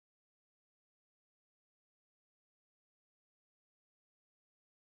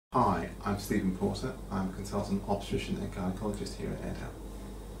Hi, I'm Stephen Porter. I'm a consultant obstetrician and gynecologist here at Airedale.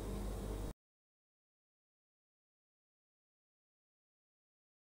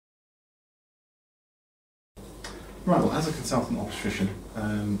 Right, well, as a consultant obstetrician,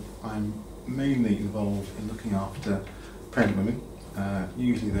 I'm mainly involved in looking after pregnant women,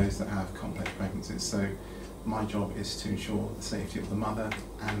 usually those that have complex pregnancies. So my job is to ensure the safety of the mother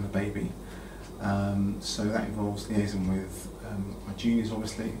and the baby. So that involves liaison with my juniors,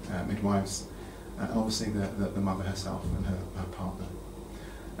 obviously, midwives, and obviously the mother herself and her partner.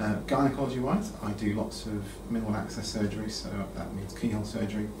 Gynecology-wise, I do lots of minimal access surgery, so that means keyhole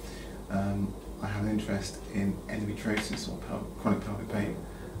surgery. I have an interest in endometriosis or chronic pelvic pain,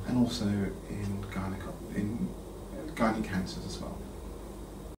 and also in gynae cancers as well.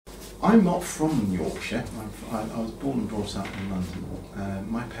 I'm not from Yorkshire. I was born and brought up in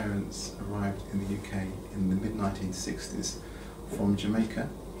London. My parents arrived in the UK in the mid-1960s from Jamaica.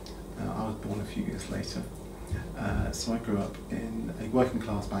 I was born a few years later. So I grew up in a working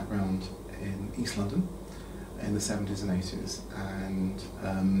class background in East London in the 70s and 80s,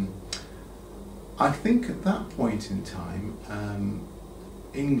 and I think at that point in time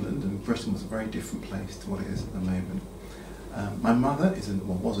England and Britain was a very different place to what it is at the moment. My mother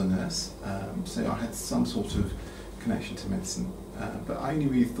was a nurse, so I had some sort of connection to medicine, but I only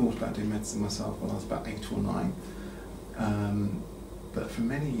really thought about doing medicine myself when I was about 8 or 9. But for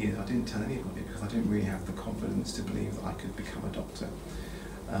many years I didn't tell anybody because I didn't really have the confidence to believe that I could become a doctor.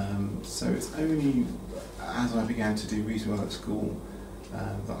 So it's only as I began to do reasonably well at school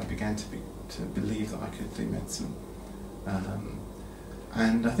that I began to believe that I could do medicine.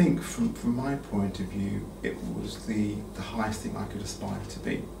 And I think from my point of view, it was the highest thing I could aspire to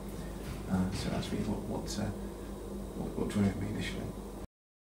be. So that's really what drove me initially.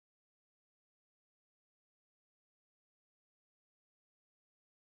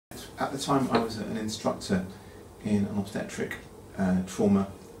 At the time, I was an instructor in an obstetric, trauma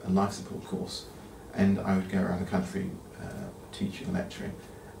and life support course, and I would go around the country teaching and lecturing.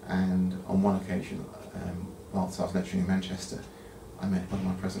 And on one occasion, whilst I was lecturing in Manchester, I met one of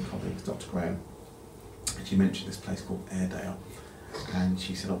my present colleagues, Dr. Graham, and she mentioned this place called Airedale, and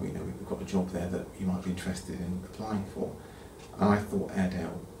she said, we've got a job there that you might be interested in applying for. And I thought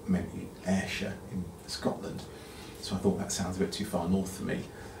Airedale meant Ayrshire in Scotland, so I thought that sounds a bit too far north for me.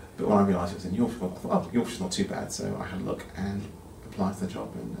 But when I realised it was in Yorkshire, I thought, Yorkshire's not too bad, so I had a look and applied for the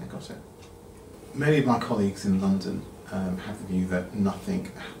job and I got it. Many of my colleagues in London have the view that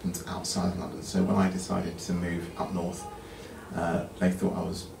nothing happens outside of London, so when I decided to move up north, they thought I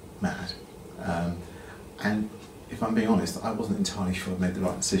was mad. And if I'm being honest, I wasn't entirely sure I'd made the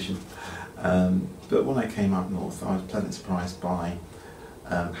right decision. But when I came up north, I was pleasantly surprised by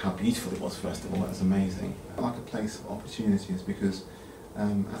how beautiful it was, first of all. It was amazing. I like a place of opportunities because,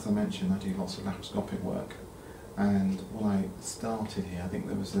 as I mentioned, I do lots of laparoscopic work. And when I started here, I think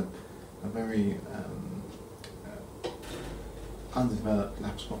there was a very underdeveloped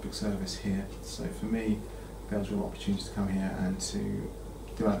laparoscopic service here. So for me, there was a real opportunity to come here and to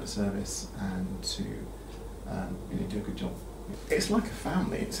develop a service and to really do a good job. It's like a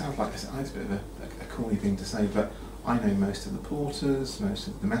family. It sounds like it's a bit of a corny thing to say, but I know most of the porters, most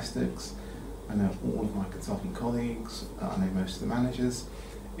of the domestics, I know all of my consultant colleagues, I know most of the managers.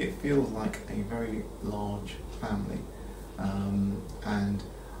 It feels like a very large family, and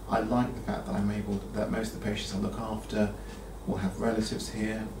I like the fact that that most of the patients I look after will have relatives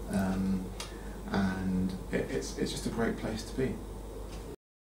here, and it's just a great place to be.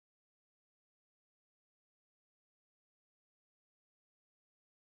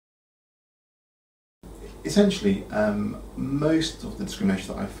 Essentially, most of the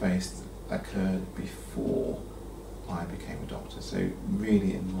discrimination that I faced occurred before I became a doctor, so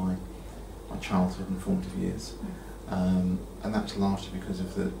really in my childhood and formative years, and that's largely because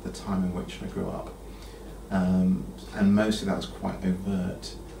of the time in which I grew up, and most of that was quite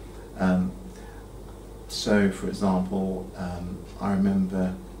overt. So, for example, I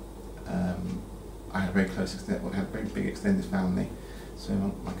remember I had a very had a very big extended family. So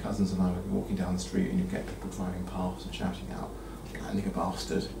my cousins and I would be walking down the street and you'd get people driving past and shouting out, "Landing a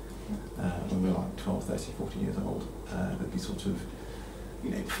bastard," when we were like 12, 13, 14 years old. There'd be sort of,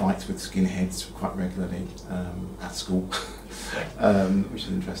 fights with skinheads quite regularly at school, which is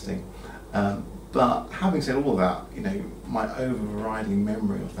interesting. But having said all of that, my overriding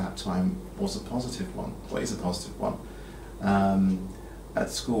memory of that time was a positive one, or is a positive one. At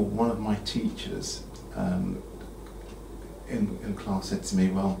school, one of my teachers in class said to me,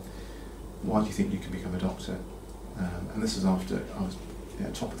 "Well, why do you think you can become a doctor?" And this was after I was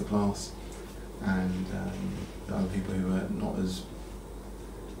top of the class, and the other people who were not as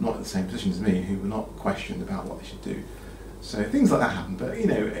not in the same position as me, who were not questioned about what they should do. So things like that happen. But you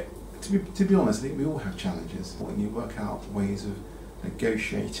know, to be honest, I think we all have challenges. When you work out ways of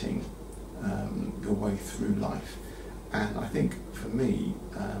negotiating your way through life, and I think for me,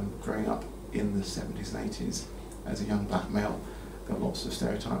 growing up in the 70s and 80s as a young black male, there were lots of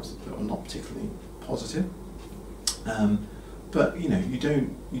stereotypes that were not particularly positive. But you know, you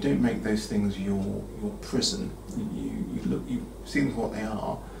don't make those things your prison. You see them for what they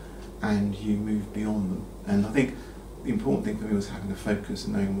are, and you move beyond them. And I think the important thing for me was having a focus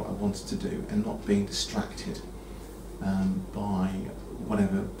and knowing what I wanted to do, and not being distracted by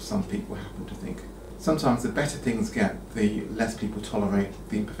whatever some people happen to think. Sometimes the better things get, the less people tolerate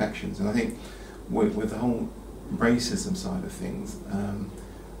the imperfections. And I think with the whole racism side of things,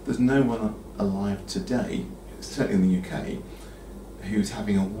 there's no one alive today, certainly in the UK, who's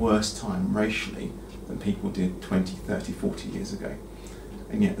having a worse time racially than people did 20, 30, 40 years ago.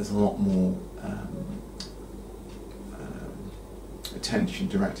 And yet there's a lot more attention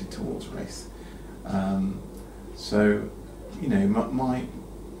directed towards race. So, you know,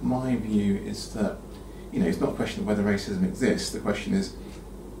 my view is that, you know, it's not a question of whether racism exists. The question is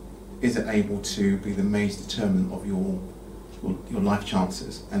it able to be the major determinant of your life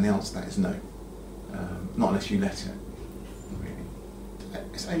chances? And the answer to that is no. Not unless you let it, really.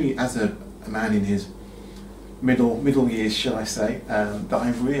 It's only as a man in his middle years, shall I say, that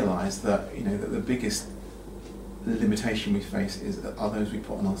I've realised that, you know, that the biggest limitation we face are those we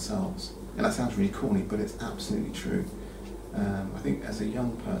put on ourselves. And that sounds really corny, but it's absolutely true. I think as a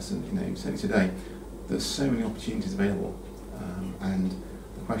young person, you know, certainly today, there's so many opportunities available, and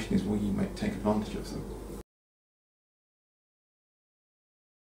the question is, will you take advantage of them?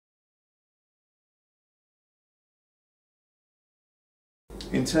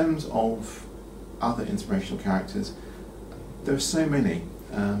 In terms of other inspirational characters, there are so many.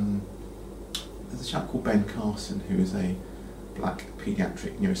 There's a chap called Ben Carson, who is a black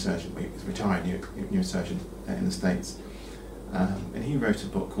paediatric neurosurgeon. He's a retired neurosurgeon in the States. And he wrote a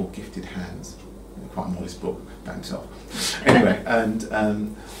book called Gifted Hands, quite a modest book about himself. Anyway, and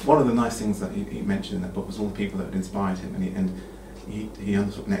one of the nice things that he mentioned in that book was all the people that had inspired him, and he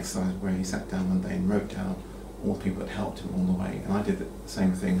undertook an exercise where he sat down one day and wrote down all the people that helped him along the way. And I did the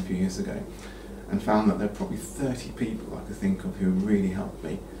same thing a few years ago, and found that there were probably 30 people I could think of who really helped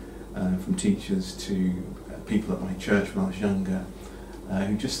me, from teachers to people at my church when I was younger,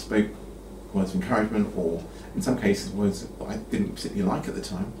 who just spoke words of encouragement, or in some cases words that I didn't particularly like at the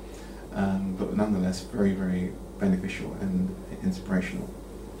time, but nonetheless very, very beneficial and inspirational.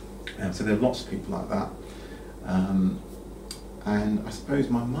 So there are lots of people like that. And I suppose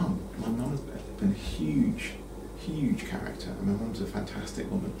my mum's been a huge character. I mean, my mum's a fantastic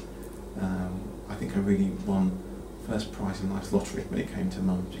woman. I think I really won first prize in life's lottery when it came to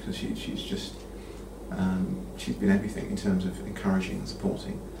mum, because she's just she's been everything in terms of encouraging and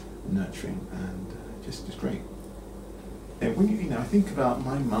supporting and nurturing, and just great. When you know, I think about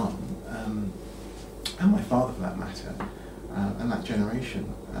my mum and my father for that matter, and that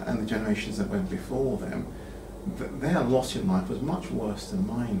generation, and the generations that went before them, their lot in life was much worse than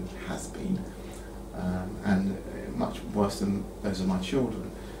mine has been, and much worse than those of my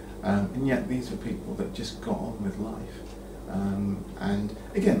children. And yet these are people that just got on with life. And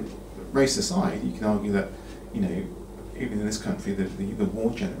again, race aside, you can argue that, you know, even in this country, the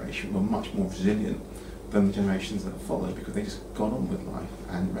war generation were much more resilient than the generations that followed, because they just got on with life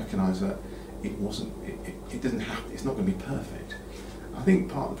and recognised that it doesn't have to, it's not going to be perfect. I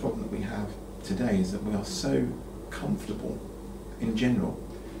think part of the problem that we have today is that we are so comfortable in general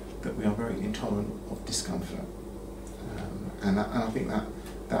that we are very intolerant of discomfort, and I think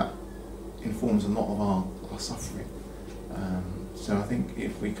that informs a lot of our suffering. So I think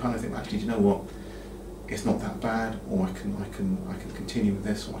if we kind of think, actually, do you know what, it's not that bad, or I can continue with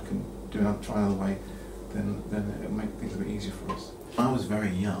this, or I can try another way, then it'll make things a bit easier for us. When I was very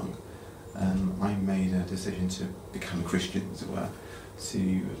young, I made a decision to become a Christian, as it were,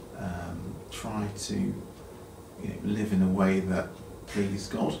 to try to live in a way that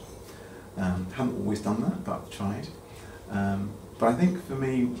pleased God. Haven't always done that, but I've tried. But I think for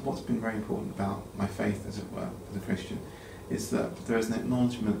me, what's been very important about my faith, as it were, as a Christian, is that there is an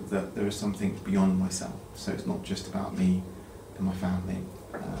acknowledgement that there is something beyond myself. So it's not just about me and my family,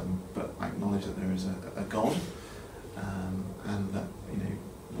 but I acknowledge that there is a God, and that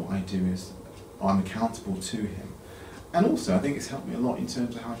what I do is I'm accountable to Him. And also, I think it's helped me a lot in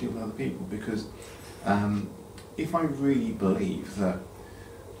terms of how I deal with other people, because if I really believe that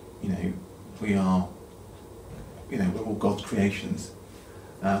we're all God's creations,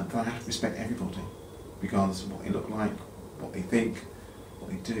 then I have to respect everybody, regardless of what they look like, what they think, what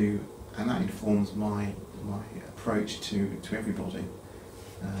they do, and that informs my approach to everybody.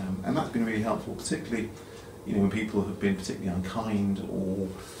 And that's been really helpful, particularly when people have been particularly unkind or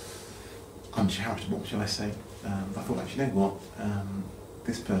uncharitable, shall I say. I thought, actually, you know what,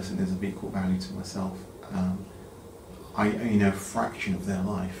 this person is of equal value to myself. I only know a fraction of their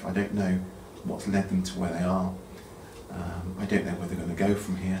life. I don't know what's led them to where they are. I don't know where they're going to go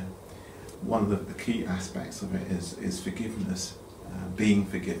from here. One of the key aspects of it is forgiveness, being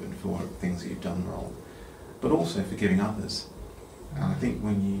forgiven for things that you've done wrong, but also forgiving others. And I think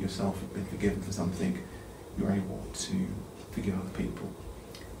when you yourself have been forgiven for something, you're able to forgive other people.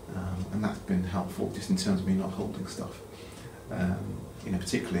 And that's been helpful just in terms of me not holding stuff.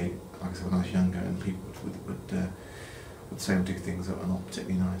 Particularly, like I said, when I was younger and people would say or do things that are not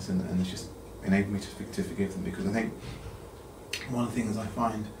particularly nice, and it's just enabled me to forgive them, because I think one of the things I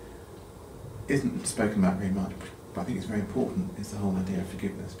find isn't spoken about very much, but I think it's very important, is the whole idea of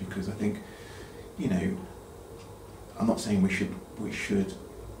forgiveness, because I think, I'm not saying we should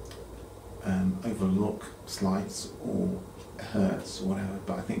overlook slights or hurts or whatever,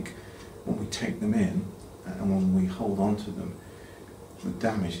 but I think when we take them in and when we hold on to them, the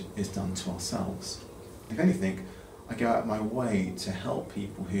damage is done to ourselves. If anything, I go out of my way to help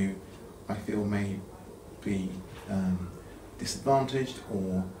people who I feel may be disadvantaged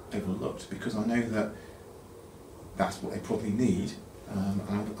or overlooked, because I know that that's what they probably need, and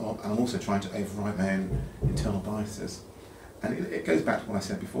I'm also trying to override my own internal biases. And it goes back to what I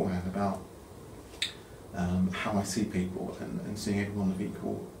said beforehand about how I see people and seeing everyone of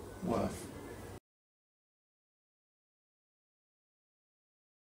equal worth.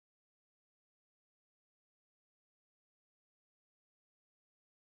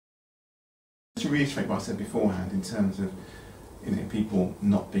 To reiterate what I said beforehand in terms of people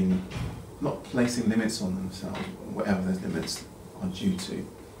not placing limits on themselves, whatever those limits are due to,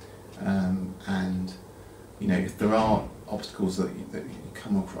 and if there are obstacles that you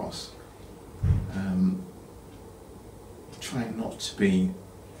come across, trying not to be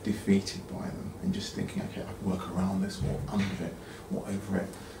defeated by them and just thinking, okay, I can work around this or under it or over it,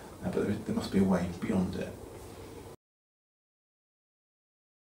 but there must be a way beyond it.